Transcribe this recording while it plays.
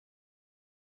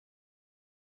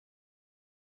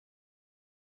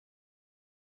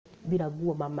bila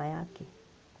nguo mama yake.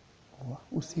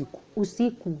 Usiku?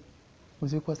 Usiku.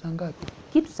 Usiku wa saa ngapi?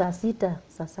 Kitu saa 6,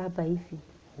 saa 7 hivi.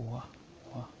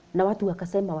 Na watu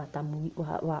wakasema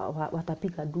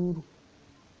watapiga duru.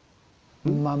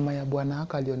 Mama ya bwana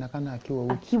haka alionekana akiwa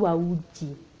uchi? Akiwa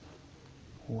uchi.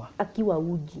 Akiwa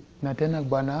uchi. Na tena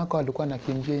bwana haka alikuwa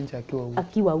anakimbia nje akiwa uchi?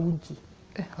 Akiwa uchi.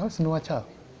 Hao si ni wachawi?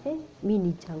 Mimi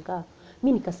nichanga.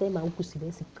 Mimi nikasema huku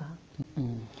siwezi kaa.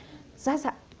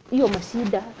 Sasa hiyo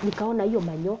mashida nikaona hiyo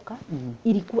manyoka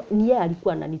ilikuwa ni yeye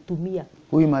alikuwa ananitumia.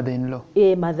 Huyu mother-in-law?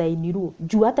 Mother-in-law.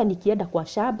 Juu hata nikienda kwa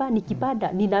shamba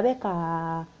nikipanda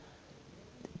ninaweka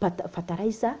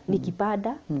fertilizer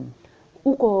nikipanda.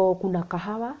 Huko kuna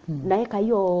kahawa, naeka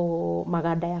hiyo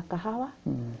maganda ya kahawa.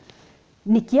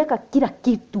 Nikiweka kila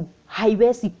kitu,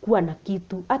 haiwezi kuwa na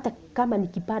kitu. Hata kama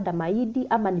nikipanda mahindi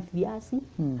ama ni viazi,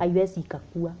 haiwezi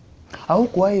ikakua. Au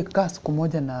kuwahi kaa siku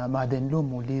moja na mother-in-law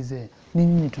muulize,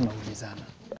 nini tunaulizana?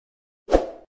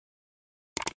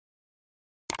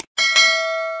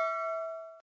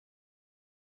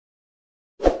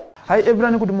 Hi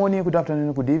everyone, good morning, good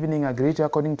afternoon, good evening. I greet you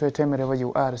according to a time wherever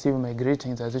you are. Receiving my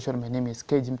greetings. As usual, my name is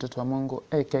KG Mtoto wa Mungu,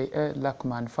 aka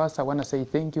Luckman. First, I want to say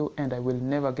thank you, and I will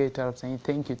never get tired of saying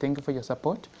thank you. Thank you for your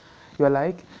support, your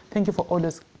like. Thank you for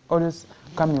always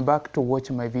coming back to watch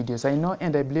my videos. I know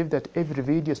and I believe that every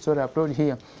video story I upload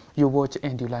here, you watch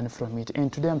and you learn from it.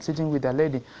 And today I'm sitting with a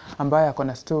lady ambaye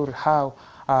akona story how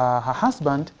her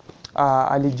husband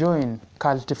alijoin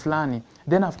cult fulani.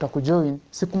 Then after kujoin,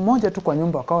 siku moja tu kwa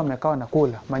nyumba wakawa wamekaa na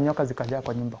kula, manyoka zikajaa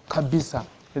kwa nyumba kabisa.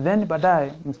 Then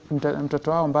baadaye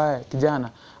mtoto wao ambaye kijana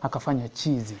akafanya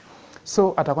chizi.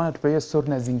 So atakuwa anatupea story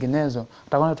na zinginezo,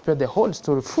 atakuwa anatupea the whole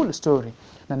story, full story.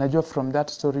 Na najua from that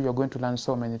story you're going to learn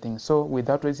so many things. So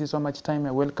without wasting so much time,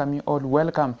 I welcome you all.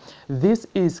 Welcome. This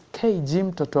is KG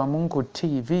Mtoto wa Mungu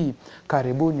TV.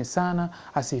 Karibuni sana.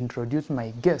 As I introduce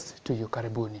my guest to you,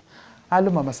 karibuni.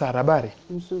 Halo Mama Sara, habari?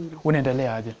 Mzuri.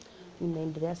 Unaendelea aje?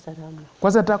 Ninaendelea salama.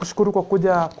 Kwanza nataka kushukuru kwa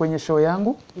kuja kwenye show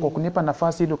yangu, kwa kunipa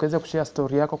nafasi ili ukaweze kushare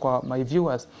story yako kwa my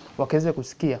viewers, wakaweze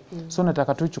kusikia. So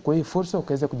nataka tu uchukue hii fursa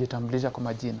ukaweze kujitambulisha kwa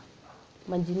majina.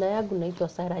 Majina yangu naitwa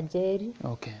Sara Jerry.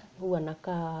 Okay. Huwa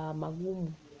nakaa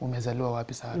Magumu. Umezaliwa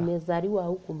wapi Sara? Nimezaliwa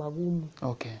huko Magumu.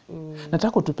 Okay.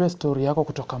 Nataka utupe story yako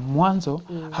kutoka mwanzo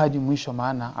hadi mwisho,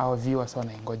 maana our viewers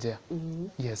wanaingojea.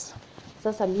 Yes.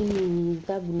 Sasa mimi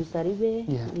tangu nizaliwe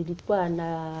nilikuwa na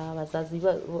wazazi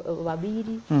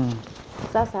wawili.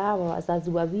 Sasa hawa wazazi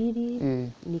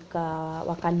wawili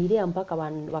wakanilea mpaka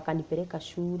wakanipeleka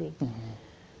shule.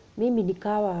 Mimi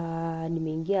nikawa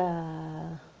nimeingia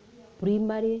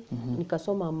primary,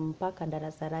 nikasoma mpaka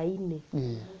darasa la 4.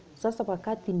 Sasa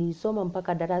wakati nilisoma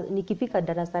mpaka nikifika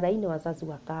darasa la 4 wazazi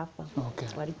wakafa. Okay.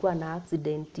 Walikuwa na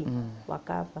accident,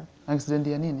 wakafa. Accident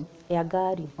ya nini? Ya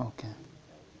gari. Okay.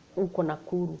 Uko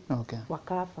Nakuru. Okay.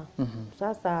 Wakafa.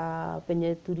 Sasa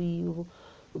penye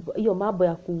hiyo mambo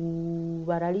ya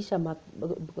kubaralisha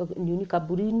nini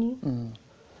kaburini.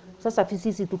 Sasa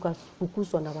sisi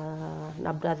tukafukuzwa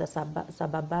na brother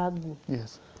sababagu.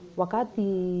 Yes.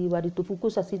 Wakati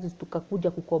walitufukuza sisi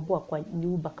tukakuja kukomboa kwa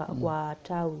nyumba kwa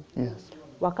town. Yes.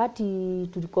 Wakati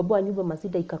tulikomboa nyumba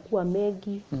masida ikakuwa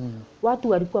mengi. Watu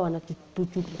walikuwa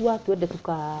wanatuchukua tuende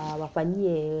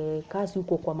tukawafanyie kazi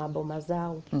huko kwa mambo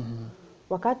mazao.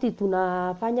 Wakati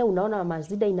tunafanya unaona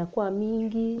mazida inakuwa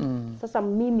mingi. Sasa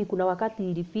mimi kuna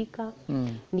wakati ilifika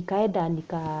nikaenda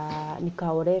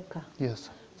nikaoreka.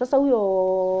 Yes. Sasa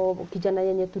huyo kijana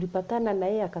yenye tulipatana na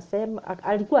yeye akasema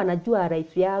alikuwa anajua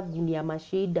life yangu ni ya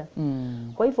mashida.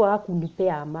 Kwa hivyo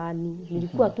hakunipea amani.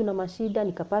 Nilikuwa tu na mashida,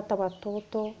 nikapata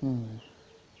watoto.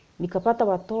 Nikapata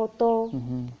watoto.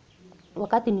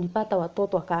 Wakati nilipata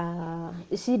watoto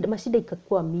mashida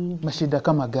ikakuwa mingi. Mashida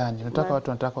kama gani? Nataka watu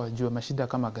wanataka wajue mashida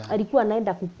kama gani. Alikuwa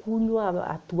anaenda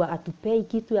kukunywa, atupei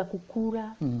kitu ya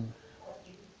kukula.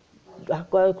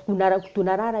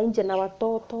 Tunalala nje na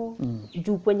watoto.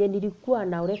 Juu kwenye nilikuwa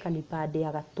naoreka ni pande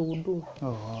ya Gatundu.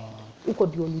 Huko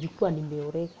ndio nilikuwa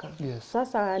nimeoreka. Yes.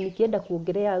 Sasa nikienda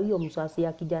kuongelea hiyo msasi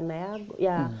ya kijana yangu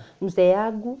ya mzee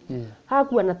yangu,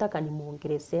 hakuwa nataka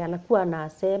nimuongelesea, anakuwa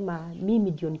anasema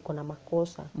mimi ndio niko na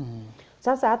makosa.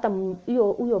 Sasa hata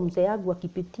huyo mzee yangu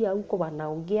akipitia huko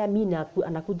wanaongea, mimi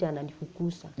anakuja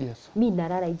ananifukuza. Yes. Mimi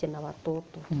nalala nje na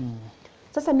watoto.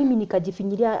 Sasa mimi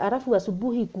nikajifinyilia, alafu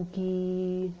asubuhi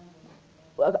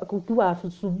kukiwa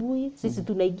asubuhi sisi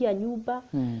tunaingia nyumba.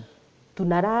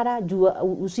 Tunalala juu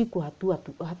usiku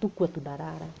hatukuwa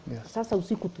tunalala. Yes. Sasa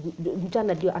usiku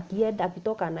mchana ndio akienda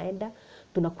akitoka anaenda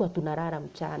tunakuwa tunalala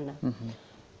mchana.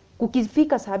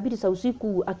 Kukifika saa 2 za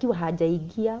usiku akiwa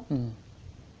hajaingia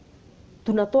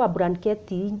tunatoa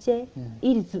blanketi nje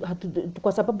ili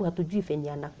kwa sababu hatujui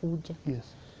venye anakuja. Yes.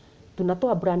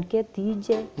 tunatoa blanketi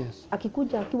nje. Yes.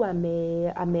 Akikuja akiwa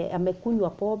amekunywa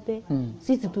pombe,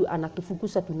 sisi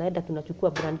anatufukuza, tunaenda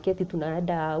tunachukua blanketi,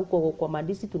 tunaenda huko kwa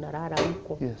madisi, tunalala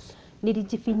huko. Yes.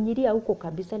 Nilijifinyiria huko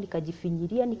kabisa,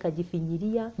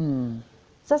 nikajifinyiria.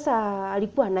 Sasa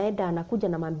alikuwa anaenda anakuja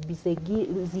na mabibi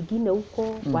zingine huko,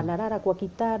 wanalala kwa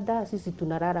kitanda, sisi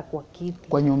tunalala kwa kiti.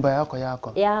 Kwa nyumba yako?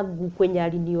 Yangu kwenye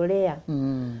aliniolea.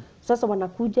 Sasa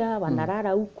wanakuja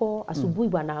wanalala huko, asubuhi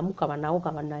wanaamka wanaoga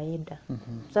wanaenda.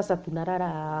 Sasa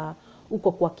tunalala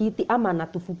huko kwa kiti, ama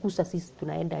anatufukuza sisi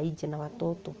tunaenda nje na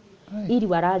watoto. Ili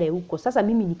walale huko. Sasa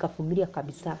mimi nikavumilia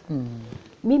kabisa.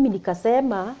 Mimi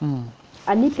nikasema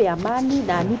anipe amani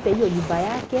na anipe hiyo nyumba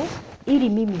yake, ili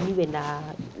mimi niwe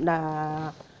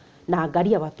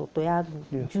naangalia watoto yangu.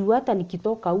 Juu hata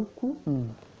nikitoka huku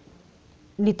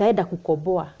nitaenda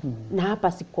kukoboa na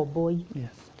hapa sikoboi.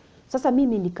 Sasa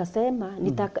mimi nikasema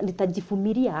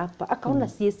nitajivumilia hapa. Akaona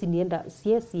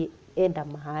siwezi enda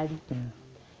mahali.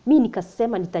 Mimi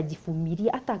nikasema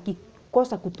nitajivumilia, hata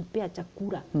akikosa kutupea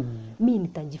chakula mimi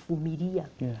nitajivumilia.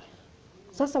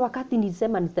 Sasa wakati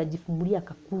nilisema nitajivumilia,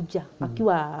 akakuja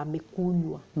akiwa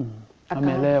amekunywa.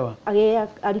 Amelewa.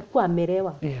 Alikuwa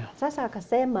amelewa. Sasa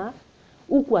akasema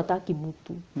huku hataki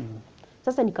mtu.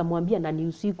 Sasa nikamwambia na ni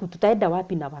usiku, tutaenda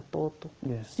wapi na watoto?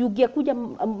 Si ungekuja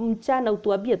mchana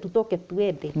utuambie tutoke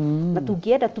tuende. Na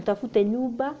tungeenda tutafute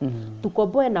nyumba,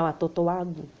 tukoboe na watoto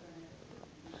wangu.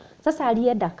 Sasa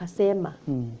alienda akasema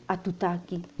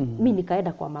hatutaki. Mimi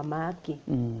nikaenda kwa mama yake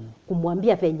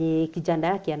kumwambia venye kijana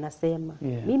yake anasema.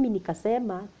 Mimi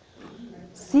nikasema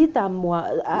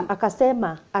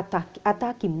akasema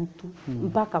ataki mtu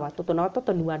mpaka watoto, na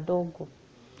watoto ni wadogo.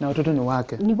 Na watoto ni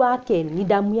wake? Ni wake, ni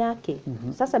damu yake.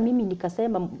 Sasa mimi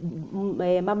nikasema,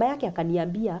 mama yake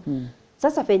akaniambia,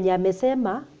 sasa venye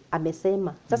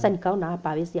amesema. Sasa nikaona hapa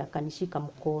hawezi akanishika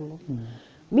mkono.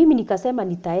 Mimi nikasema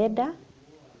nitaenda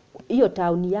hiyo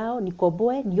tauni yao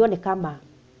nikoboe, nione kama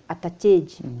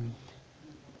atachange.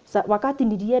 Wakati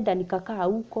nilienda nikakaa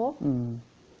huko,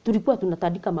 tulikuwa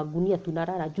tunatandika magunia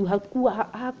tunalala juu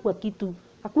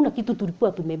hakuna kitu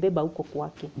tulikuwa tumebeba huko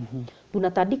kwake.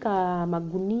 Tunatandika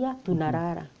magunia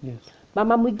tunalala.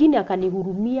 Mama mwingine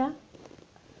akanihurumia,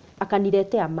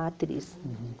 akaniletea mattress.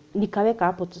 Nikaweka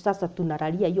hapo, sasa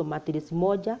tunalalia hiyo mattress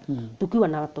moja tukiwa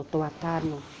na watoto 5.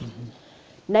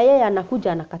 Na yeye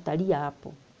anakuja anakatalia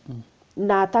hapo.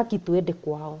 Na hataki tuende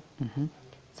kwao.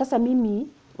 Sasa mimi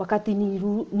wakati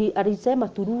alisema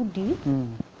turudi,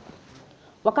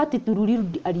 wakati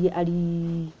turudi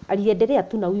aliendelea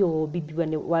tu na huyo bibi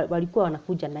walikuwa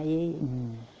wanakuja na yeye.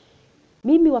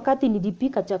 Mimi wakati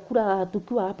nilipika chakula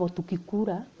tukiwa hapo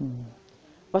tukikula,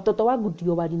 watoto wangu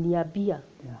ndio waliniambia,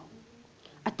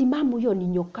 ati mamu hiyo ni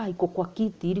nyoka iko kwa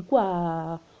kiti,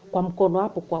 ilikuwa kwa mkono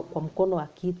hapo kwa mkono wa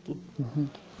kiti.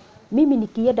 Mimi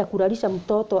nikienda kulalisha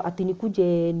mtoto ati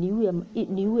nikuje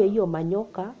niue hiyo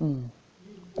manyoka.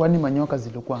 Kwani manyoka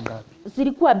zilikuwa ngapi?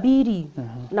 Zilikuwa 2.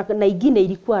 Na ingine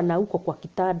ilikuwa na huko kwa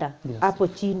kitanda hapo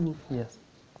chini.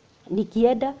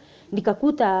 Nikienda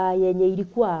nikakuta yenye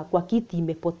ilikuwa kwa kiti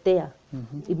imepotea.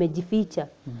 Imejificha.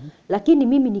 Lakini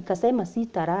mimi nikasema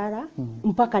sitalala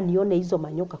mpaka nione hizo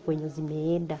manyoka kwenye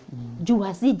zimeenda. Juu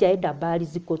hazijaenda mbali,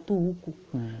 ziko tu huku.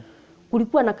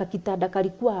 Kulikuwa na kakitanda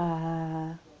kalikuwa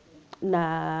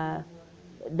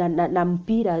na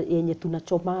mpira yenye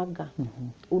tunachomaga.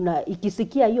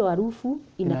 Ikisikia hiyo harufu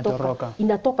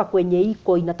inatoka kwenye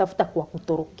iko inatafuta kwa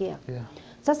kutorokea.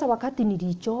 Sasa wakati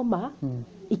nilichoma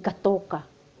ikatoka.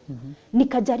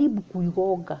 Nikajaribu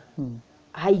kuigonga.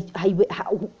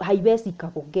 Haiwezi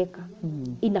kagongeka.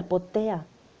 Inapotea.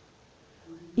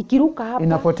 Ikiruka hapa.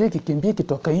 Inapotea ikikimbia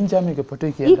ikitoka nje ama ikipotea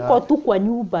ikienda? Iko tu kwa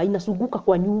nyumba, inasuguka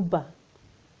kwa nyumba.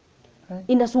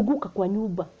 Inasuguka kwa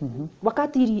nyumba.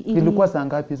 Wakati ilikuwa saa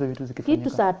ngapi hizo vitu zikifanyika?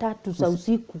 Kitu saa 3 za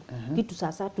usiku. Kitu saa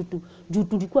 3 tu. Juu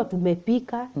tulikuwa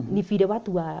tumepika, ni vile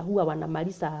watu huwa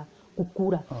wanamaliza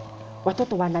kukula.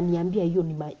 Watoto wananiambia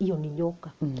hiyo ni nyoka.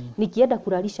 Nikienda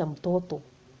kulalisha mtoto,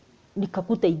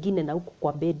 nikakuta ingine na huko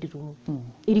kwa bedroom.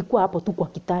 Ilikuwa hapo tu kwa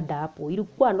kitanda hapo.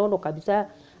 Ilikuwa nono kabisa,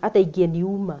 hata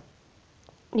ingeniuma.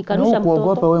 Nikarusha mtoto.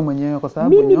 Kuogopa wewe mwenyewe kwa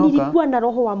sababu mimi nyoka. Nilikuwa na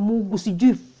roho wa Mungu,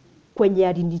 sijui kwenye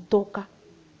alinitoka.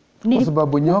 Kwa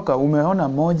sababu nyoka umeona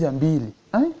 1,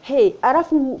 2.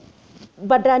 Alafu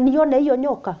badala nione hiyo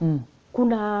nyoka,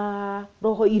 kuna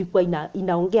roho ilikuwa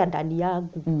inaongea ndani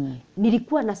yangu.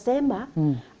 Nilikuwa nasema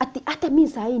ati hata mimi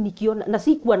saa hii nikiona, na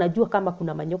sikuwa najua kama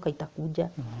kuna manyoka itakuja.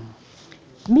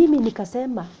 Mimi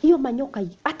nikasema hiyo manyoka,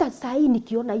 hata saa hii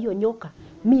nikiona hiyo nyoka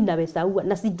mimi naweza ua,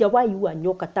 na sijawahi ua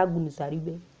nyoka tangu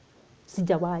nizaliwe.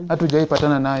 Sijawahi. Hatujawahi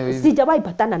patana nayo hivi. Sijawahi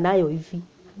patana nayo hivi.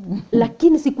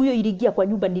 Lakini siku hiyo iliingia kwa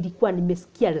nyumba, nilikuwa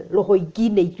nimesikia roho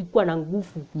ingine ilikuwa na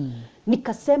nguvu.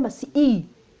 Nikasema si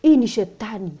hii ni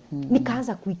shetani.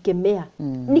 Nikaanza kuikemea.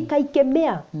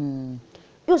 Nikaikemea.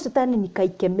 Hiyo shetani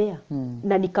nikaikemea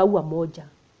na nikaua moja.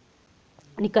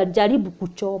 Nikajaribu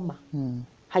kuchoma.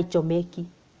 Haichomeki.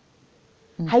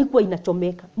 Haikuwa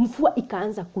inachomeka. Mvua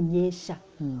ikaanza kunyesha.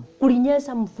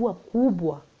 Kulinyesha mvua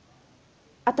kubwa.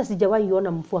 Hata sijawahi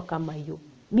ona mvua kama hiyo.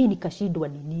 Mimi nikashindwa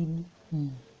ni nini.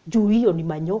 Juu hiyo ni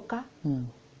manyoka.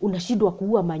 Unashindwa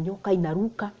kuua manyoka,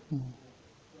 inaruka.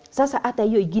 Sasa hata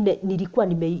hiyo ingine nilikuwa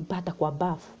nimeipata kwa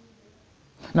bafu.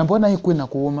 Na mbona haikuwa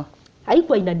inakuuma?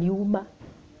 Haikuwa inaniuma.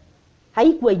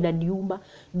 Haikuwa inaniuma.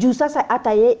 Juu sasa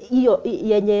hata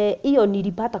hiyo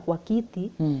nilipata kwa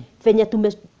kiti, venye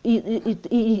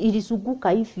ilisuguka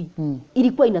hivi,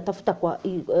 ilikuwa inatafuta kwa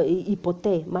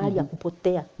ipotee, mahali ya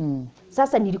kupotea.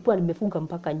 Sasa nilikuwa nimefunga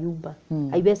mpaka nyumba,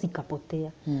 haiwezi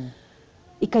ikapotea.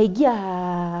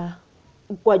 Ikaingia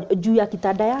kwa juu ya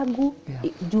kitanda yangu,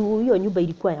 juu hiyo nyumba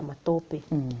ilikuwa ya matope.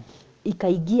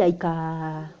 Ikaingia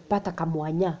ikapata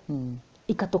kamwanya.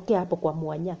 Ikatokea hapo kwa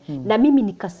mwanya. Na mimi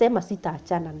nikasema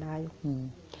sitaachana nayo.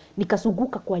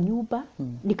 Nikasuguka kwa nyumba,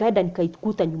 nikaenda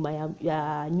nikaikuta nyuma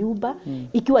ya nyumba,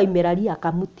 ikiwa imelalia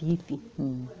kamuti hivi.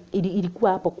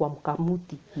 Ilikuwa hapo kwa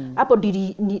mkamuti. Hapo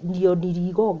ndio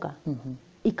niligonga.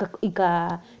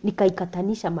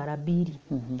 Nikaikatanisha mara mbili.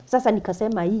 Sasa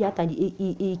nikasema hii hata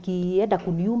ikienda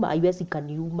kuniuma haiwezi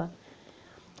kaniuma.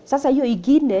 Sasa hiyo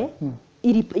ingine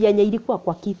yenye ilikuwa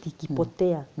kwa kiti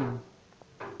ikipotea.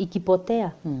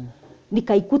 Ikipotea,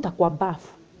 nikaikuta kwa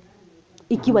bafu.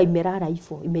 Ikiwa imelala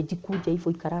hivyo, imejikunja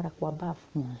hivyo ikalala kwa bafu.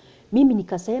 Mimi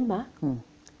nikasema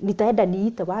nitaenda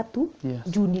niite watu,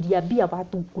 juu niliambia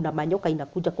watu kuna manyoka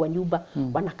inakuja kwa nyumba,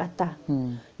 wanakataa.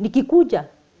 Nikikuja,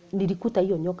 nilikuta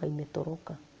hiyo nyoka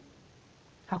imetoroka.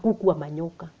 Hakukuwa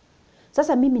manyoka.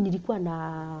 Sasa mimi nilikuwa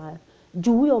na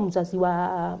juu huyo mzazi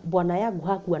wa bwana yangu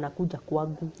hakuwa anakuja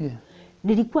kwangu.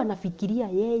 Nilikuwa nafikiria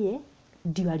yeye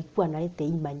ndio alikuwa analeta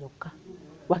hii manyoka.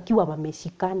 Wakiwa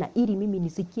wameshikana ili mimi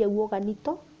nisikie uoga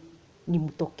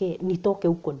nitoke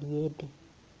huko niende.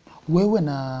 Wewe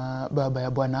na baba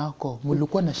ya bwana wako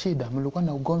mlikuwa na shida, mlikuwa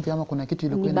na ugomvi ama kuna kitu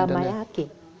ilikuwa inaendelea? Mama yake.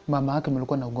 Mama yake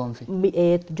mlikuwa na ugomvi?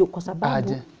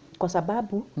 Kwa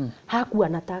sababu hakuwa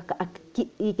anataka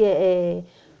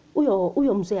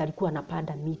huyo mzee alikuwa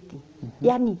anapanda miti.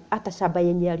 Yaani hata shamba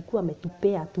yenye alikuwa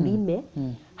ametupea tulime,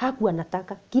 hakuwa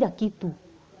anataka kila kitu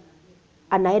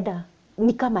anaenda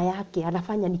ni kama yake,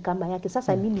 anafanya ni kama yake.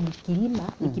 Sasa mimi nikilima,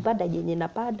 nikipanda yenye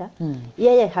napanda,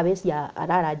 yeye hawezi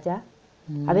alalaja,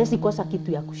 hawezi kosa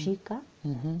kitu ya kushika,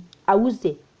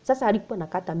 auze. Sasa alikuwa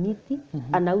nakata miti,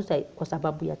 anauza kwa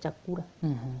sababu ya chakula.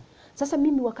 Sasa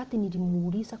mimi wakati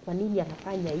nilimuuliza kwa nini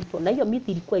anafanya hivyo, na hiyo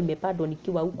miti ilikuwa imepandwa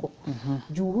nikiwa huko.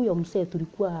 Juu huyo mzee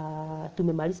tulikuwa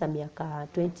tumemaliza miaka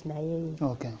 20 na yeye.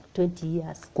 20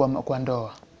 years. Kwa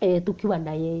ndoa? Tukiwa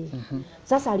na yeye.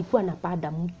 Sasa alikuwa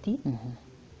anapanda mti.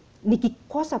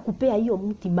 Nikikosa kupea hiyo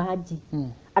mti maji,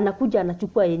 anakuja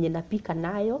anachukua yenye napika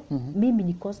nayo, mimi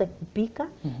nikose kupika,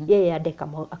 yeye ade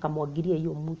akamwagilia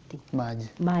hiyo mti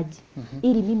maji.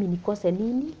 Ili mimi nikose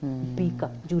nini? Kupika.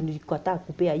 Juu nilikataa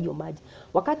kupea hiyo maji.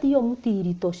 Wakati hiyo mti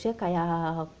ilitosheka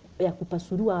ya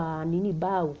kupasuliwa nini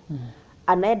bao,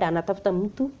 anaenda anatafuta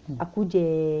mtu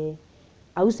akuje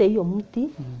auze hiyo mti,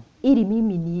 ili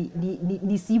mimi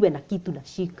nisiwe na kitu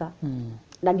nashika.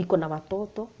 Na niko na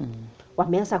watoto,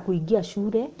 wameanza kuingia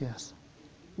shule,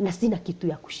 na sina kitu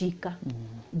ya kushika.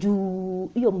 Juu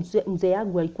hiyo mzee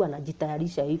yangu alikuwa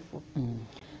anajitayarisha hivyo.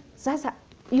 Sasa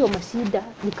hiyo mashida,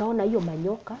 nikaona hiyo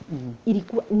manyoka,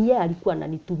 ilikuwa ni yeye alikuwa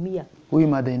ananitumia. Huyu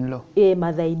mother-in-law?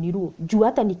 Mother-in-law. Juu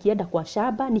hata nikienda kwa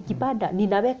shamba, nikipanda,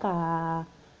 ninaweka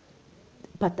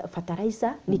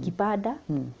fertilizer, nikipanda.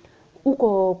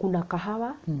 Huko kuna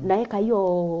kahawa, naeka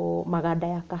hiyo maganda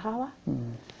ya kahawa.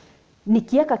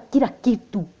 Nikieka kila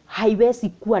kitu, haiwezi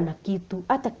kuwa na kitu.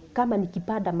 Hata kama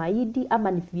nikipanda mahindi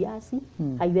ama ni viazi,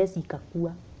 haiwezi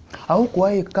ikakua. Au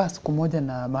kuwahi kaa siku moja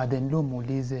na mother-in-law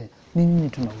muulize, nini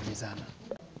tunaulizana?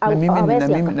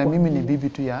 Na mimi ni bibi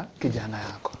tu ya kijana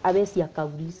yako. Hawezi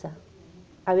akauliza.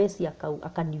 Hawezi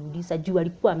akaniuliza juu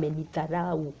alikuwa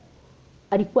amenidharau.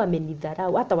 Alikuwa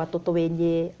amenidharau. Hata watoto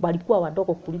wenye walikuwa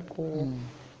wadogo kuliko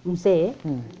mzee,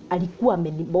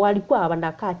 walikuwa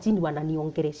wanakaa chini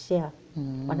wananiongeleshea,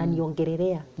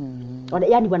 wananiongelelea.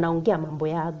 Yaani wanaongea mambo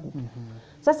yangu.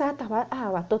 Sasa hata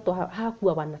watoto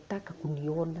hakuwa wanataka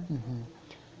kuniona.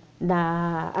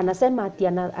 Na anasema ati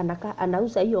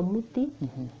anauza hiyo mti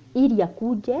ili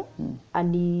akuje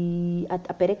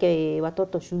apeleke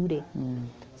watoto shule.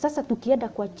 Sasa tukienda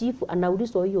kwa chifu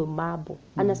anaulizwa hiyo mambo.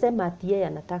 Anasema ati yeye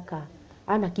anataka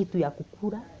ana kitu ya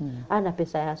kukula, ana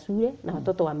pesa ya shule na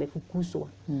watoto wamefukuzwa.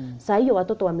 Saa hiyo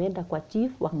watoto wameenda kwa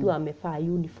chief wakiwa wamevaa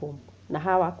uniform na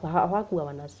hawakuwa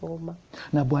wanasoma.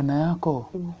 Na bwana yako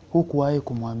hukuwahi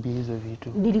kumwambia hizo vitu?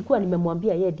 Nilikuwa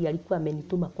nimemwambia, yeye ndiye alikuwa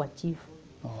amenituma kwa chief.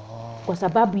 Kwa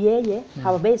sababu yeye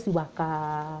hawawezi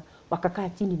wakakaa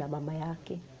chini na mama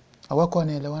yake. Hawako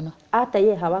wanaelewana? Hata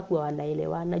yeye hawakuwa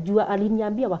wanaelewana. Jua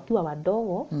aliniambia wakiwa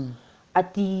wadogo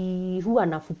ati huwa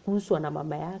anafukuzwa na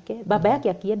mama yake. Baba yake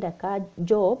akienda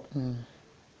job,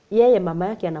 yeye mama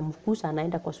yake anamfukuza,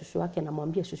 anaenda kwa shushu yake,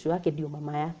 anamwambia shushu yake ndio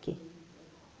mama yake.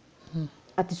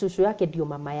 Ati shushu yake ndio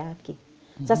mama yake.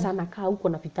 Sasa anakaa huko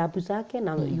na vitabu zake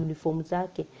na uniform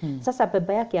zake. Sasa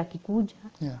baba yake akikuja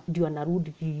ndio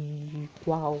anarudi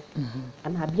kwao.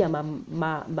 Anaambia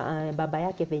baba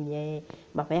yake venye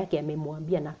mama yake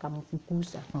amemwambia na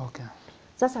akamfukuza. Okay.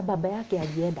 Sasa baba yake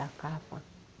alienda akafa.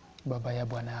 Baba ya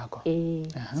bwana yako?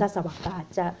 Sasa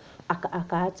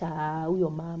akaacha huyo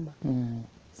mama.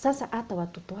 Sasa hata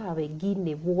watoto hao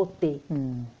wengine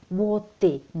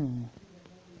wote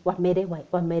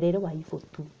wamelelewa hivyo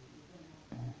tu.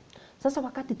 Sasa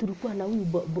wakati tulikuwa na huyu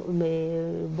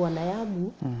bwana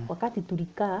yangu, wakati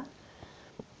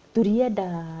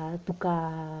tulienda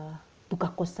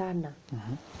tukakosana.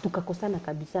 Tukakosana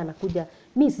kabisa, nakuja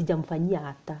mimi sijamfanyia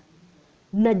hata.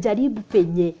 Najaribu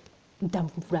penye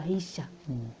nitamfurahisha.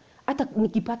 Hata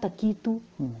nikipata kitu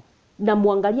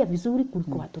namwangalia vizuri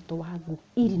kuliko watoto wangu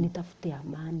ili nitafute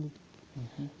amani.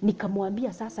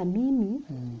 Nikamwambia sasa mimi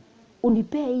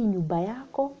unipee hii nyumba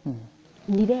yako,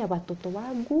 nilee watoto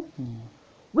wangu.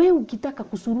 Wewe ukitaka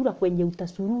kusurura kwenye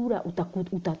utasurura,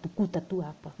 utatukuta tu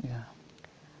hapa.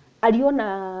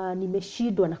 Aliona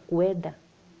nimeshindwa na kuenda.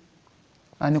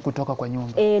 Ani kutoka kwa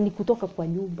nyumba? Ni kutoka kwa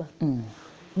nyumba.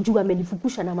 Juu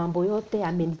amenifukusha na mambo yote,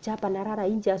 amenichapa na rara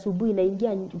nje asubuhi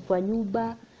naingia kwa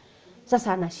nyumba.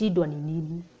 Sasa anashindwa ni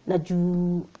nini? Na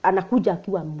juu anakuja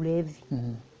akiwa mlevi.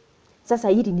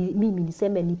 Sasa ili mimi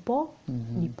niseme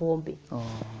ni pombe.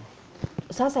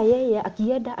 Sasa yeye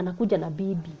akienda anakuja na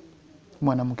bibi.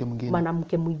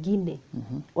 Mwanamke mwingine.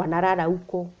 Wanalala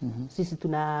huko. Sisi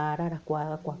tunalala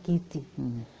kwa kiti.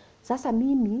 Sasa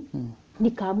mimi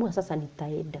nikaamua sasa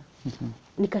nitaenda.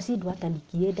 Nikashindwa hata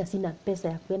nikienda sina pesa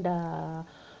ya kwenda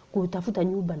kutafuta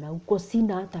nyumba na huko,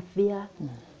 sina hata fare,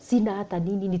 sina hata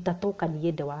nini, nitatoka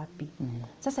niende wapi?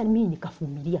 Sasa mimi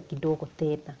nikavumilia kidogo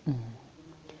tena.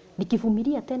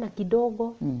 Nikivumilia tena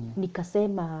kidogo,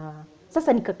 nikasema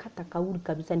sasa nikakata kauli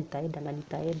kabisa nitaenda na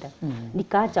nitaenda.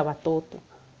 Nikaacha watoto.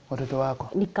 Watoto wako?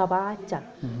 Nikawaacha.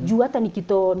 Juu hata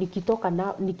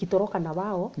nikitoroka na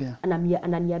wao,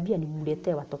 ananiambia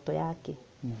nimletee watoto yake.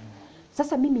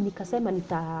 Sasa mimi nikasema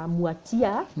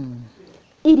nitamuachia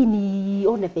ili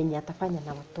nione venye atafanya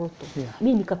na watoto.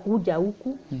 Mimi nikakuja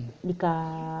huku,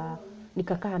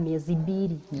 nikakaa miezi 2.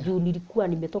 Juu nilikuwa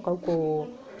nimetoka huko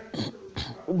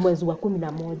mwezi wa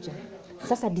 11.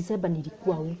 Sasa Disemba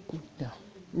nilikuwa huku.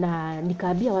 Na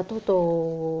nikaambia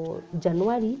watoto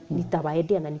Januari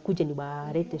nitawaendea na nikuje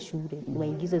niwalete shule,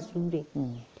 niwaingize shule.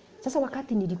 Sasa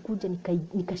wakati nilikuja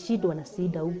nikashindwa na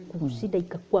shida huku, shida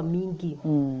ikakuwa mingi.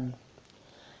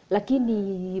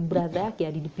 Lakini brother yake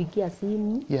alinipigia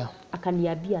simu,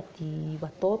 akaniambia ati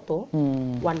watoto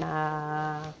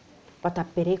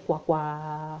watapelekwa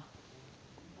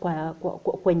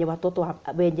kwenye watoto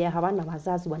wenye hawana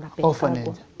wazazi wanapelekwa.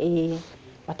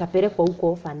 Watapelekwa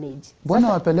huko orphanage. Bwana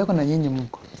wapelekwa na nyinyi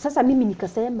mko? Sasa mimi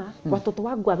nikasema watoto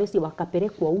wangu hawezi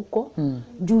wakapelekwa huko.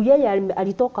 Juu yeye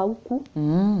alitoka huku.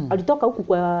 Alitoka huku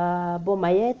kwa boma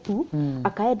yetu,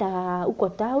 akaenda huko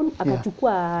town,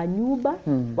 akachukua nyumba,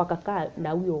 wakakaa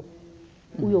na huyo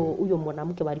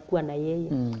mwanamke walikuwa na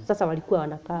yeye. Sasa walikuwa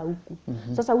wanakaa huku.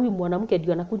 Sasa huyu mwanamke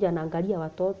ndio anakuja anaangalia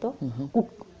watoto.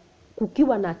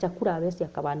 Kukiwa na chakula hawezi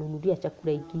akawanunulia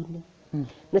chakula ingine.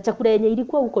 Na chakula yenye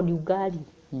ilikuwa huko ni ugali.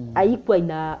 Haikuwa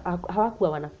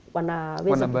hawakuwa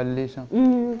wanabadilisha.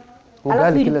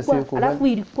 Ugali kila siku. Alafu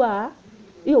ilikuwa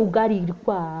hiyo ugali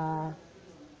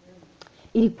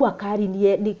ilikuwa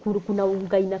kali, kuna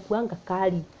unga inakuanga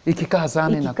kali. Ikikaa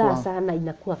sana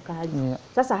inakuwa kali.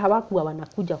 Sasa hawakuwa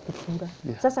wanakuja kukula.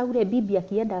 Sasa ule bibi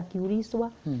akienda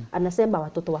akiulizwa, anasema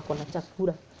watoto wako na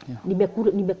chakula.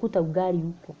 Nimekuta ugali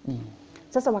huko.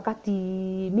 Sasa wakati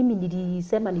mimi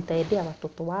nilisema nitaendea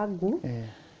watoto wangu,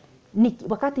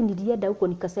 wakati nilienda huko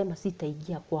nikasema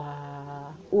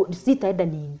sitaenda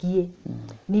niingie.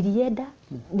 Nilienda,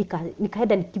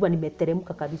 nikaenda nikiwa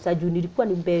nimeteremka kabisa. Juu nilikuwa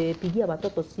nimepigia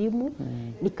watoto simu,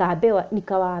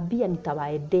 nikawaambia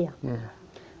nitawaendea.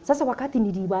 Sasa wakati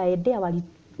niliwaendea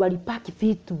walipaki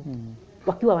vitu,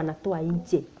 wakiwa wanatoa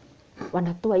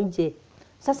nje.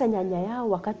 Sasa nyanya yao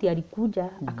wakati alikuja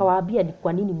akawaambia ni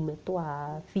kwa nini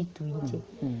mmetoa vitu nje.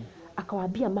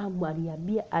 Akawaambia mama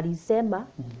alisema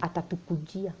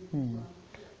atatukujia.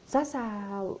 Sasa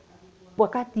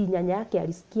wakati nyanya yake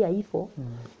alisikia hivyo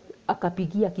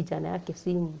akapigia kijana yake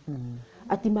simu.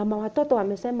 Ati mama watoto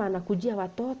wamesema anakujia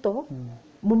watoto,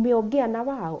 mmeongea na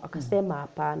wao? Akasema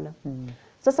hapana.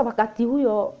 Sasa wakati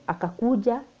huyo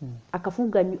akakuja,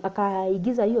 akafunga,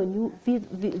 akaigiza hiyo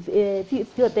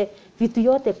vitu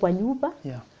yote kwa nyumba.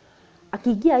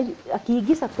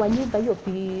 Akiigiza kwa nyumba hiyo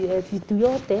vitu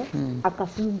yote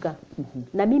akafunga.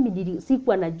 Na mimi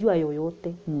sikuwa najua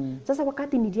yoyote. Sasa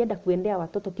wakati nilienda kuendea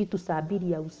watoto kitu saa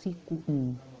 2 ya usiku.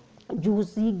 Juu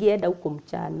singeenda huko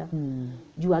mchana.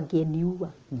 Juu angeniua.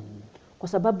 Kwa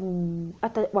sababu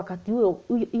hata wakati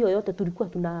hiyo yote tulikuwa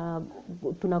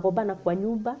tunagombana kwa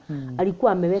nyumba,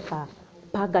 alikuwa ameweka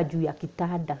paga juu ya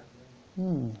kitanda.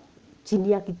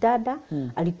 Chini ya kitanda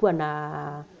alikuwa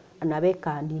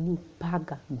anaweka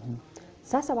paga.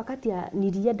 Sasa wakati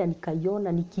nilienda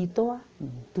nikaiona, nikitoa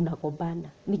tunagombana.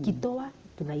 Nikitoa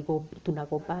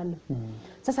tunagombana.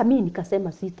 Sasa mimi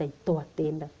nikasema sitaitoa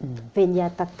tena.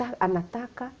 Venye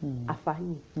anataka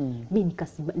afanye. Mimi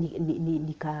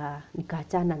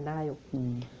nikaachana nayo.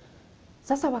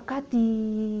 Sasa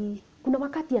kuna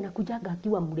wakati anakujaga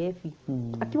akiwa mrefi.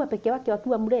 Akiwa peke yake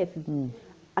akiwa mrefi.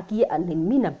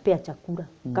 Mimi nampea chakula.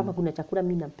 Kama kuna chakula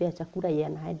mimi nampea chakula, yeye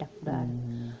anaenda kulala.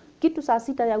 Kitu saa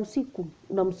 6 ya usiku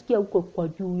unamsikia huko kwa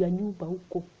juu ya nyumba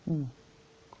huko.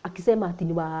 Akisema ati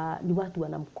ni watu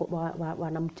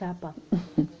wanamchapa.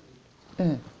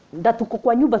 Na tuko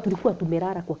kwa nyumba tulikuwa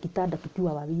tumelala kwa kitanda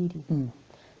tukiwa wawili.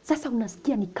 Sasa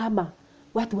unasikia ni kama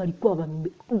watu walikuwa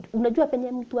unajua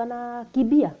penye mtu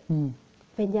anakimbia?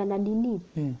 Penye ana nini?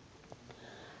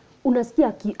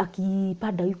 Unasikia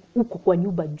akipanda huko kwa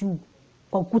nyumba juu,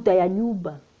 kwa ukuta ya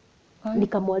nyumba.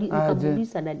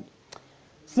 Nikamuuliza nani?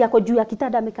 Si yako juu ya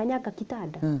kitanda amekanyaga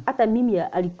kitanda. Hata mimi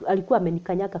alikuwa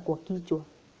amenikanyaga kwa kichwa.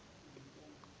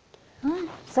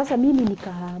 Sasa mimi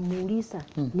nikamuuliza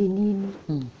ni nini?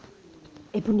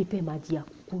 Hebu nipe maji ya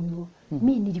kunywa.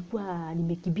 Mimi nilikuwa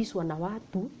nimekibishwa na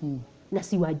watu na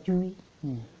siwajui.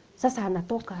 Sasa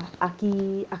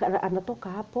anatoka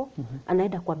hapo,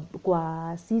 anaenda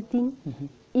kwa sitting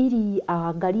ili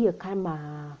aangalie kama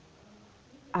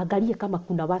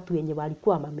kuna watu wenye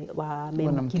walikuwa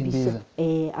wamemkibisha.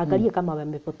 Angalie kama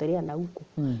wamepotelea na huko.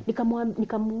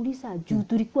 Nikamuuliza juu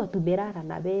tulikuwa tumelala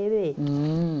na wewe.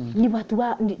 Ni watu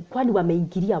kwani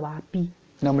wameingilia wapi?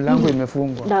 Na mlango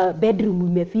imefungwa. Na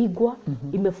bedroom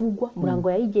imefungwa,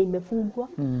 mlango ya nje imefungwa.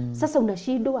 Sasa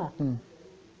unashindwa.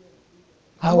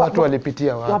 Hao watu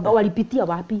walipitia wapi? Walipitia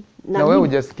wapi? Na wewe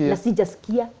hujasikia? Na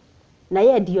sijasikia. Na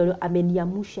yeye ndio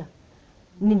ameniamsha.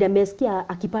 Nimesikia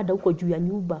akipanda huko juu ya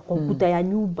nyumba, kwa ukuta ya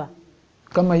nyumba.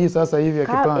 Kama hii sasa hivi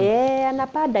akipanda?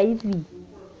 Anapanda hivi.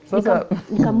 Sasa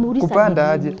nikamuuliza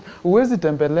kupanda aje? Uwezi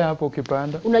tembelea hapo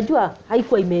ukipanda? Unajua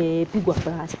haikuwa imepigwa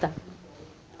plasta.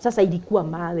 Sasa ilikuwa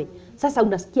mawe. Sasa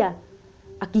unasikia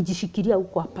akijishikilia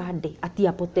huko apande, ati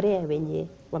apotelee wenye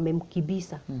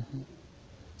wamemkibisa.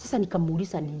 Sasa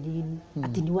nikamuuliza ni nini?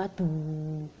 Ati ni watu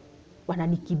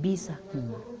wananikibisa.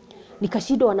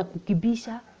 Nikashindwa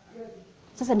wanakukibisha.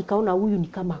 Sasa nikaona huyu ni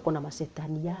kama ako na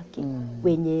masetani yake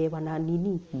wenye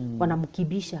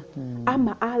wanamkibisha.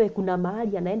 Ama awe kuna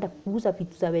mahali anaenda kuuza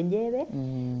vitu za wenyewe,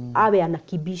 awe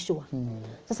anakibishwa.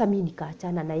 Sasa mimi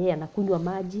nikaachana na yeye, anakunywa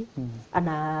maji,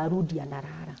 anarudi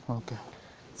analala. Okay.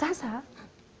 Sasa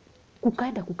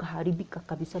kukaenda kukaharibika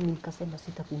kabisa. Mimi nikasema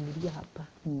sitavumilia hapa.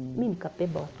 Mimi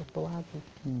nikabeba watoto wangu.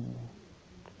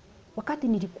 Wakati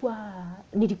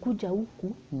nilikuja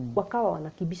huku wakawa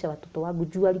wanakibisha watoto wangu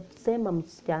juu alisema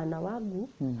msichana wangu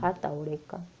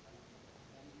hataoleka.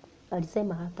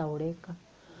 Alisema hataoleka.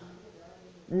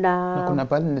 Na kuna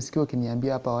pale nisikia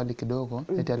ukiniambia hapa awali kidogo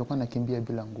eti alikuwa anakimbia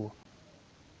bila nguo.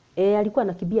 Alikuwa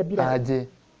anakimbia bila. Aje.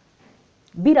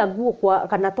 Bila nguo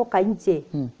kanatoka nje.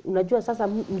 Unajua sasa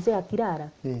mzee akilala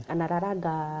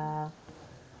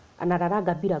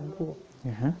anararaga bila nguo.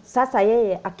 Sasa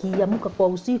yeye akiamuka kwa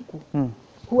usiku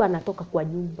huwa anatoka kwa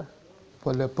nyumba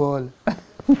pole pole.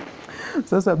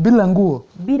 Sasa bila nguo?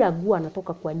 Bila nguo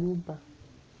anatoka kwa nyumba.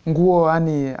 Nguo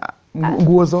yani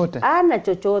nguo zote? Ana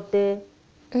chochote.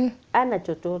 Ana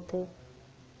chochote.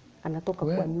 Anatoka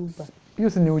kwa nyumba. Hiyo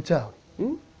si ni uchawi?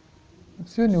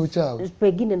 Sio ni uchawi?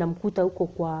 Pengine namkuta huko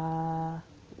kwa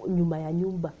nyuma ya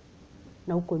nyumba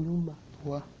na huko nyuma.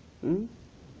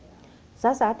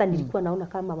 Sasa hata nilikuwa naona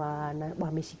kama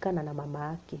wameshikana na mama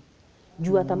yake.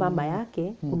 Juu hata mama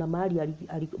yake kuna mahali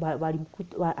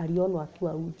alionwa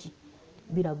akiwa uchi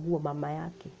bila nguo mama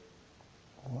yake.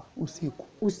 Usiku.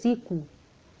 Usiku.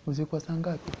 Usiku wa saa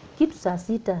ngapi? Kitu saa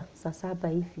 6, saa 7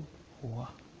 hivi. Wa.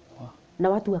 Na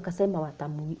watu wakasema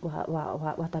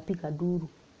watapiga duru.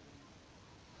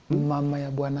 Mama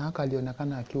ya bwana wako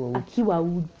alionekana akiwa uji. Akiwa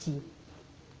uji.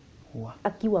 Wa.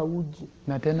 Akiwa uji.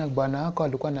 Na tena bwana wako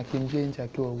alikuwa anakimbia nje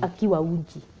akiwa uji. Akiwa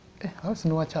uji. Hao si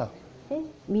ni wachawi?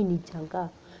 Mimi nilichangaa.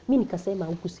 Mimi nikasema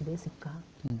huku siwezi kaa.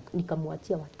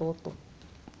 Nikamwachia watoto.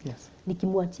 Yes.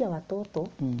 Nikimwachia watoto,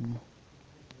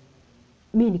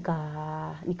 mimi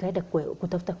nikaenda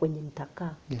kutafuta kwenye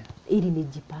nitakaa. Yeah. Ili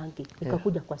nijipange.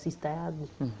 Nikakuja kwa sister yangu.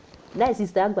 Naye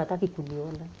sister yangu hataki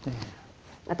kuniona.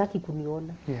 Hataki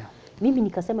kuniona. Yeah. Mimi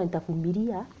nikasema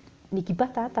nitavumilia,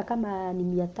 nikipata hata kama ni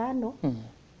 500,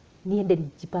 niende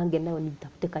nijipange nao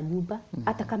nitafute kanyumba,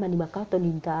 hata kama ni makato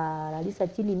nitalalisha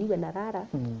chini niwe nalala.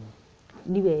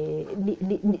 Niwe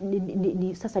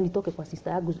sasa nitoke kwa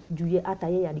sister yangu juu hata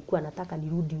yeye alikuwa anataka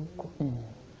nirudi huko.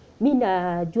 Mimi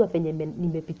najua venye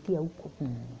nimepitia huko.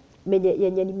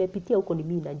 Yenye nimepitia huko ni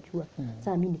mimi najua.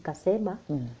 Sasa mimi nikasema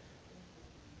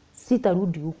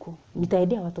sitarudi huko.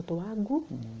 Nitaendea watoto wangu.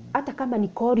 Hata kama ni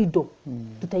corridor,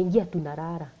 tutaingia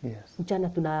tunalala. Yes. Mchana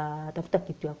tunatafuta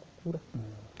kitu ya kukula.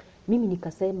 Mimi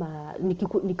nikasema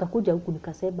nikakuja huku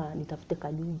nikasema nitafute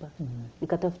kanyumba.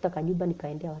 Nikatafuta kanyumba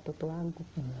nikaendea watoto wangu.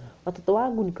 Watoto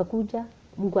wangu nikakuja,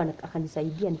 Mungu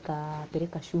akanisaidia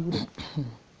nikapeleka shule.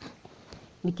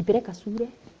 Nikipeleka shule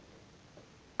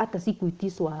hata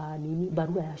sikuitishwa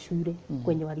barua ya shule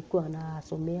kwenye walikuwa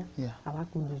wanasomea.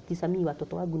 Hawakuniitisha mimi,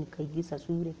 watoto wangu nikaigiza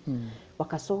shule.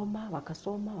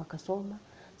 Wakasoma.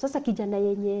 Sasa kijana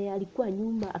yenye alikuwa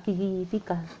nyuma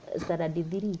akifika standard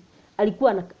 3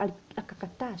 alikuwa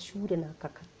akakataa shule na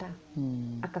akakataa.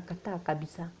 Akakataa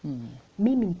kabisa.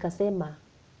 Mimi nikasema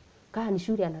kaa ni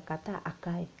shule anakataa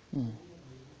akae.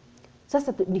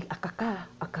 Sasa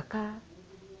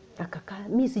akakaa.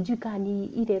 Mimi sijui kama ni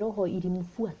ile roho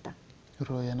ilimfuata.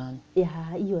 Roho ya nani?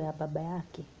 Hiyo ya baba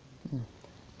yake.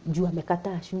 Juu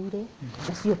amekataa shule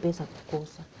na sio pesa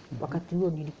kukosa. Wakati huo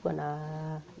nilikuwa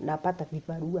napata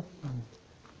vibarua.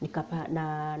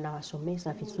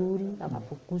 Nawasomesha vizuri,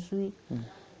 hawafukuzwi.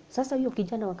 Sasa hiyo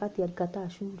kijana wakati alikataa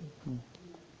shule,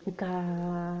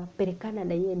 nikapelekana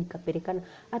na yeye,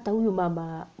 hata huyu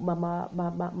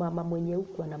mama mwenye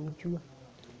huku anamjua.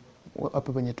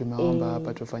 Hapo penye tumeomba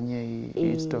hapa tufanyie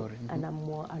hii story.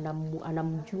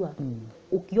 Anamjua.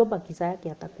 Ukiomba kisa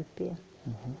yake atakupea.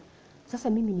 Sasa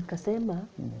mimi nikasema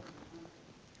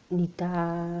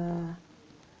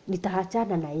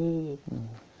nitaachana na yeye.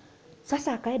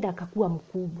 Sasa akaenda akakuwa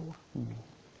mkubwa.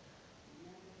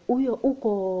 Huyo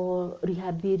uko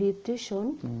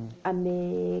rehabilitation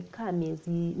amekaa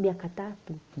miaka 3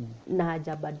 na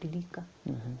hajabadilika.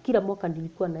 Kila mwaka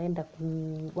nilikuwa naenda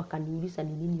wakaniuliza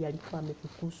ni nini alikuwa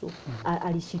amefukuzwa.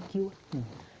 Alishikiwa.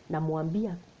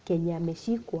 Namwambia Kenya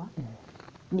ameshikwa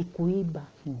ni kuiba.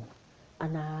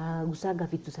 Anagusaga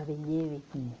vitu za wenyewe.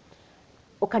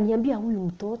 Wakaniambia huyu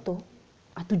mtoto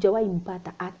hatujawahi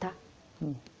mpata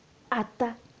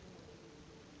hata.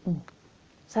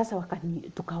 Sasa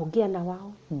tukaongea na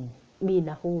wao. Mimi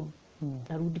na home.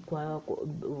 Narudi kwa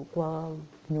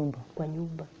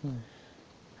nyumba.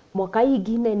 Mwaka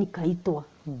ingine nikaitwa.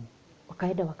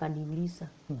 Wakaenda wakaniuliza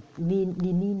ni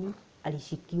nini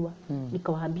alishikiwa.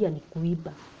 Nikawaambia ni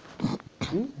kuiba.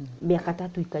 Miaka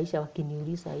 3 ikaisha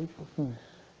wakiniuliza hivyo.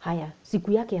 Haya,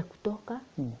 siku yake ya kutoka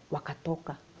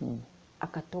wakatoka.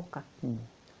 Akatoka.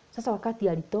 Sasa wakati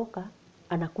alitoka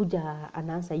anakuja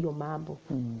anaanza hiyo mambo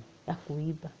ya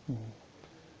kuiba.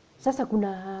 Sasa kuna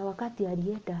wakati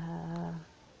alienda,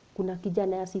 kuna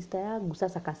kijana ya sister yangu,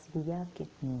 sasa kasini yake.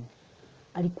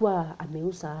 Alikuwa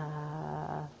ameuza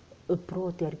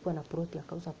plot, alikuwa na plot,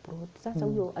 akauza plot. Sasa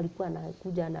huyo alikuwa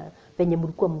anakuja na penye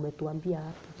mlikuwa mmetuambia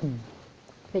hapa.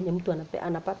 Penye mtu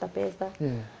anapata pesa.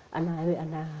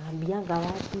 Anaambianga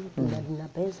watu nina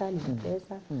pesa.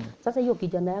 Sasa hiyo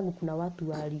kijana yangu kuna watu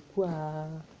walikuwa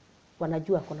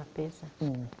wanajua kuna pesa.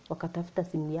 Wakatafuta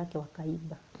simu yake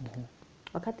wakaiba.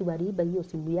 Wakati waliiba hiyo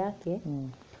simu yake,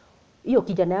 hiyo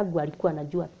kijana yangu alikuwa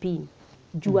anajua pin.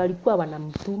 Juu alikuwa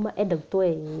wanamtuma enda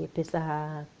utoe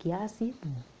pesa kiasi,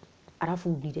 alafu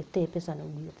uniletee pesa na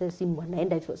uniletee simu,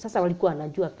 anaenda hivyo. Sasa walikuwa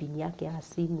wanajua pin yake ya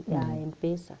simu ya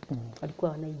M-Pesa.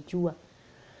 Walikuwa wanaijua.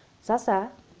 Sasa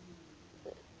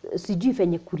sijui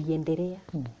venye kuliendelea.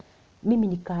 Mimi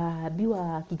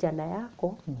nikaambiwa kijana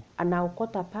yako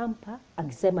anaokota pampa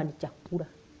akisema ni chakula.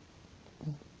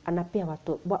 Anapea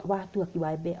watu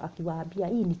akiwaambia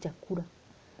hii ni chakula.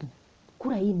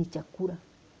 Kula hii ni chakula.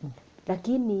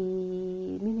 Lakini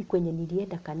mimi kwenye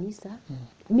nilienda kanisa,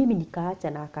 mimi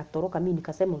nikaacha na akatoroka. Mimi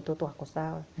nikasema mtoto wako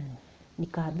sawa.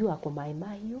 Nikaambiwa ako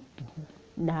maimahio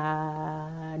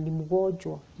na ni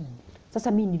mgonjwa.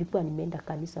 Sasa mimi nilikuwa nimeenda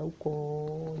kanisa huko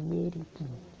Nyeri.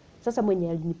 Sasa mwenye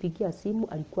alinipigia simu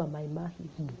alikuwa Maimahi.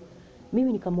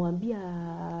 Mimi nikamwambia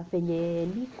penye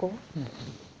niko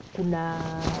kuna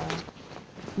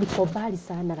niko mbali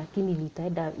sana, lakini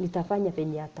nitafanya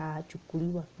penye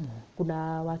atachukuliwa.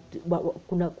 Kuna watu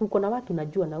kuko na watu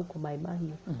najua na huko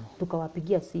Maimahi.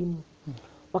 Tukawapigia simu.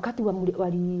 Wakati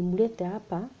walimleta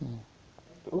hapa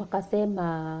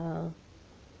wakasema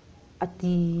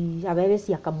ati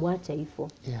hawezi akamwacha hivyo.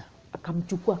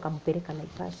 Akamchukua akampeleka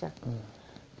Naivasha.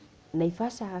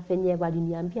 Naivasha penye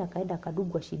waliniambia akaenda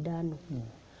akadungwa shindano.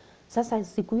 Sasa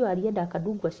siku hiyo alienda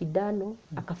akadungwa shindano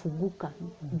akafunguka.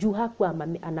 Juu hakuwa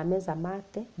anameza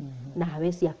mate na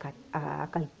hawezi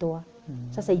akaitoa.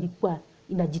 Sasa ilikuwa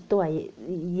inajitoa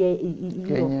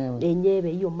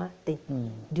yenyewe hiyo mate.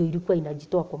 Ndio ilikuwa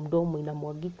inajitoa kwa mdomo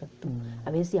inamwagika tu.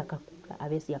 Hawezi akakula,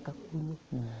 hawezi akakunywa.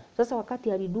 Sasa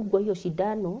wakati alidungwa hiyo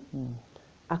shindano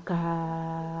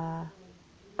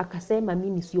akasema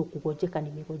mimi sio kugojeka,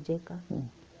 nimegojeka.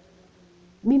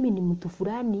 Mimi ni mtu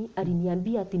fulani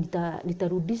aliniambia ati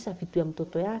nitarudisha vitu ya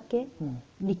mtoto yake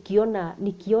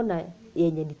nikiona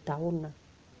yenye nitaona.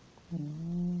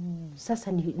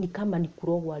 Sasa ni kama ni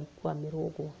kurogwa, alikuwa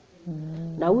amerogwa.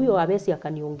 Na huyo hawezi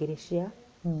akaniongeleshea.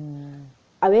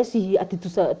 Hawezi ati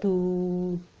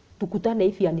tukutane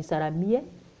hivi anisalamie.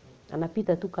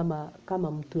 Anapita tu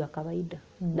kama mtu ya kawaida.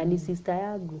 Na ni sister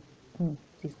yangu.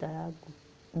 Sister yangu.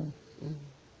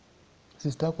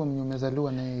 Sister yako mwenye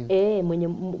umezaliwa na yeye? Mwenye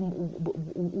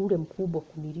ule mkubwa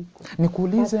kuniliko.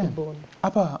 Nikuulize,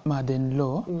 hapa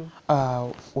mother-in-law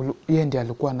yeye ndiye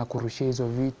alikuwa anakurushia hizo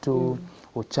vitu,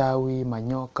 uchawi,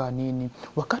 manyoka, nini.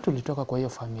 Wakati ulitoka kwa hiyo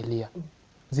familia,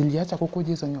 ziliacha kukuja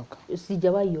hizo nyoka?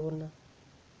 Sijawahi ona.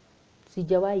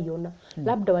 Sijawahi ona.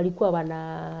 Labda walikuwa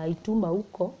wanaituma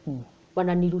huko,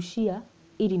 wananirushia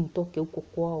ili nitoke huko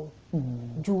kwao.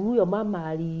 Juu huyo mama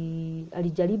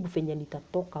alijaribu venye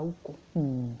nitatoka huko.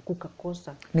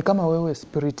 Kukakosa. Ni kama wewe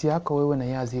spirit yako wewe na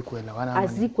yeye hazikuelewana?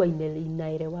 Hazikuwa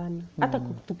inaelewana. Hata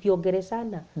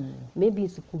tukiongeleshana maybe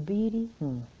siku mbili.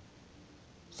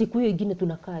 Siku hiyo ingine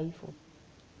tunakaa hivyo.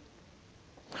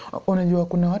 Unajua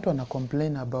kuna watu wana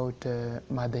complain about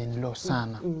mother-in-law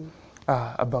sana.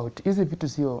 About hizi vitu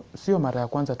sio mara ya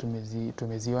kwanza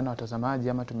tumeziona watazamaji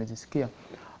ama tumezisikia.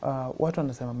 Watu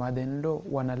wanasema mother-in-law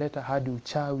wanaleta hadi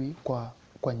uchawi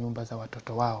kwa nyumba za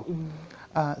watoto wao.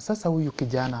 Sasa huyu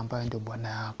kijana ambaye ndio bwana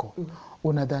yako,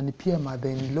 unadhani pia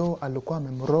mother-in-law alikuwa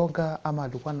amemroga ama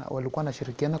walikuwa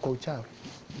wanashirikiana kwa uchawi?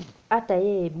 Hata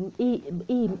yeye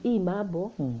hii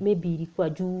mambo maybe ilikuwa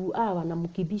juu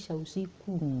wanamkibisha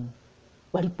usiku.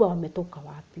 Walikuwa wametoka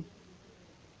wapi?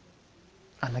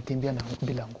 Anakimbia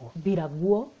bila nguo. Bila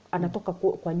nguo, anatoka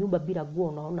kwa nyumba bila nguo,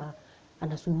 unaona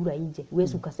anasurura nje.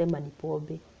 Huwezi ukasema ni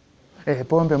pombe.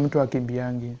 Pombe mtu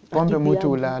akimbiangi. Pombe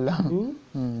mtu ulala.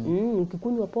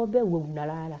 Ukikunywa pombe wewe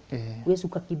unalala. Huwezi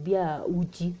ukakimbia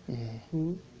uji.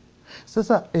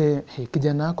 Sasa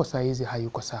kijana wako saa hizi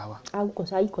hayuko sawa?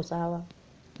 Hayuko sawa.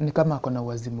 Ni kama ako na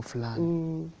wazimu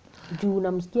fulani. Juu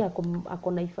namsikia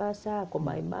ako Naivasha, ako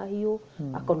Maimahi,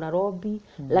 ako Nairobi,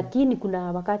 lakini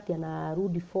kuna wakati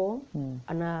anarudi form,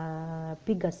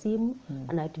 anapiga simu,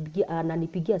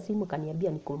 ananipigia simu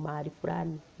kaniambia niko mahali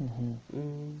fulani.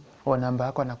 Namba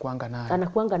yako anakuanga nayo?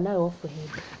 Anakuanga nayo off.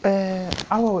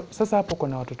 Sasa hapo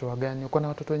kuna watoto wagani? Kuna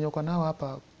watoto wenye uko nao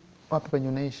hapa penye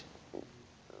unaishi?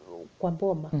 Kwa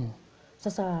Boma.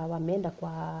 Sasa wameenda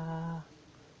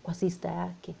kwa sister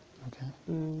yake.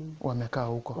 Wamekaa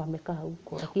huko? Wamekaa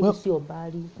huko, lakini sio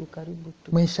mbali, ni karibu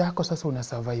tu. Maisha yako sasa una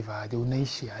survive aje?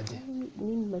 Unaishi aje?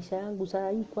 Mimi maisha yangu saa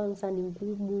hii kwanza ni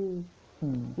ngumu.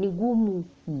 Ni ngumu.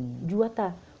 Juu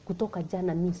hata kutoka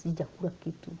jana mimi sijakula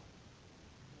kitu.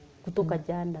 Kutoka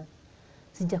jana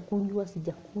sijakunywa,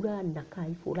 sijakula, nakaa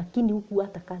hivyo. Lakini huku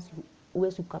hata kazi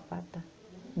huwezi ukapata.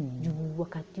 Juu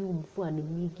wakati huu mvua ni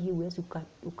mingi, huwezi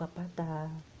ukapata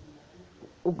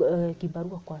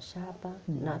kibarua kwa shamba.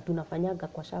 Na tunafanyaga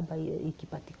kwa shamba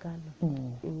ikipatikana.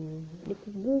 Ni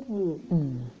kugumu.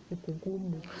 Ni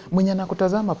kugumu. Mwenye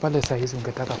anakutazama pale saa hizi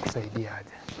ungetaka kusaidia aje?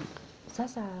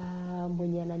 Sasa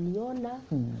mwenye ananiona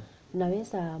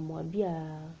naweza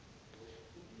mwambia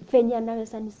venye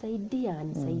anaweza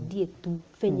nisaidie tu.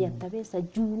 Venye ataweza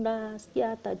juu nasikia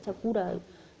hata chakula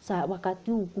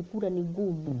wakati huu kukula ni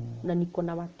ngumu na niko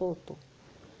na watoto.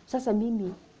 Sasa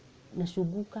mimi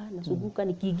nashuguka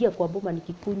nikiingia kwa boma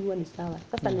nikikunywa ni sawa.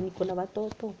 Sasa niko na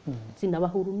watoto,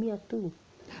 sinawahurumia tu.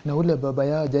 Na ule baba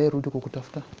yao hajawahi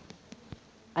kukutafuta?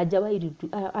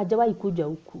 Hajawahi kuja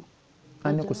huku.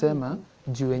 Yaani kusema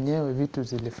juu wenyewe vitu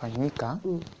zilifanyika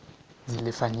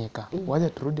zilifanyika. Wacha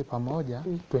turudi pamoja,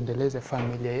 tuendeleze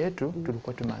familia yetu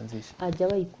tulikuwa tumeanzisha.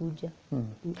 Hajawahi kuja.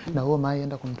 Na wewe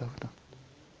umeenda kumtafuta?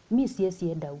 Mimi siwezi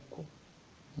enda huko.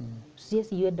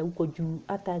 Siwezi enda huko juu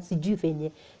hata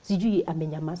sijui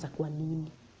amenyamaza kwa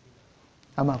nini.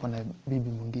 Ama kuna bibi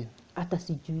mwingine? Hata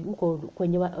sijui huko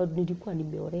kwenye nilikuwa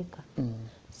nimeoreka.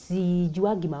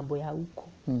 Sijuagi mambo ya huko.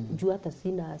 Juu hata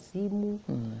sina simu,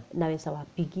 naweza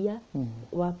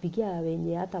wapigia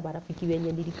wenye hata marafiki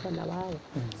wenye nilikuwa na wao,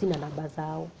 sina namba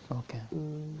zao. Okay.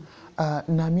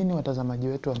 Naamini watazamaji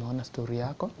wetu wameona story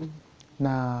yako.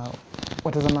 Na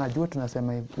watazamaji wetu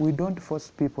tunasema we don't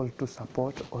force people to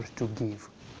support or to give.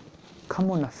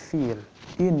 Kama una feel,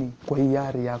 hii ni kwa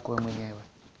hiari yako wewe mwenyewe.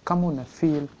 Kama una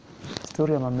feel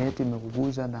story ya mama yetu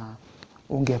imekuguza na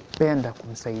ungependa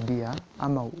kumsaidia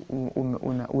ama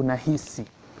unahisi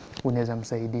unaweza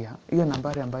msaidia, hiyo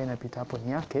nambari ambayo inapita hapo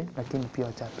ni yake, lakini pia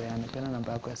wachapeane tena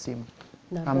namba yako ya simu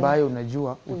ambayo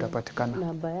unajua utapatikana.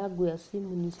 Namba yangu ya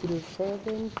simu ni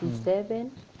 0727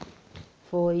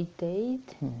 488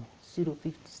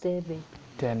 057.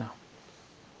 Tena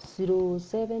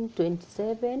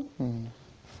 0727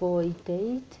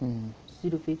 488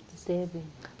 057.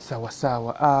 Sawa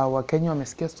sawa. Wakenya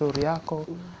wamesikia story yako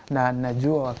na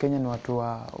najua Wakenya ni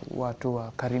watu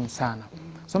wa karimu sana.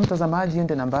 So mtazamaji,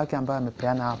 ndio namba yake ambayo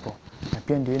amepeana hapo. Na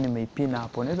pia ndio nimeipina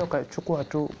hapo. Unaweza ukachukua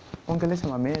tu, ongelesha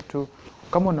mama yetu,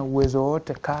 kama una uwezo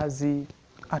wote, kazi,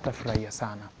 atafurahia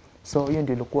sana. So hiyo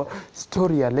ndio ilikuwa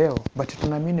story ya leo, but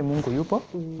tunaamini Mungu yupo,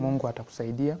 Mungu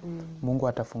atakusaidia, Mungu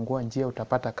atafungua njia,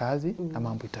 utapata kazi na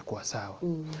mambo itakuwa sawa.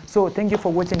 So thank you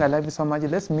for watching. I love you so much.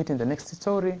 Let's meet in the next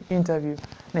story, interview,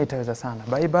 na itaweza sana.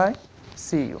 Bye bye.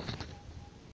 See you.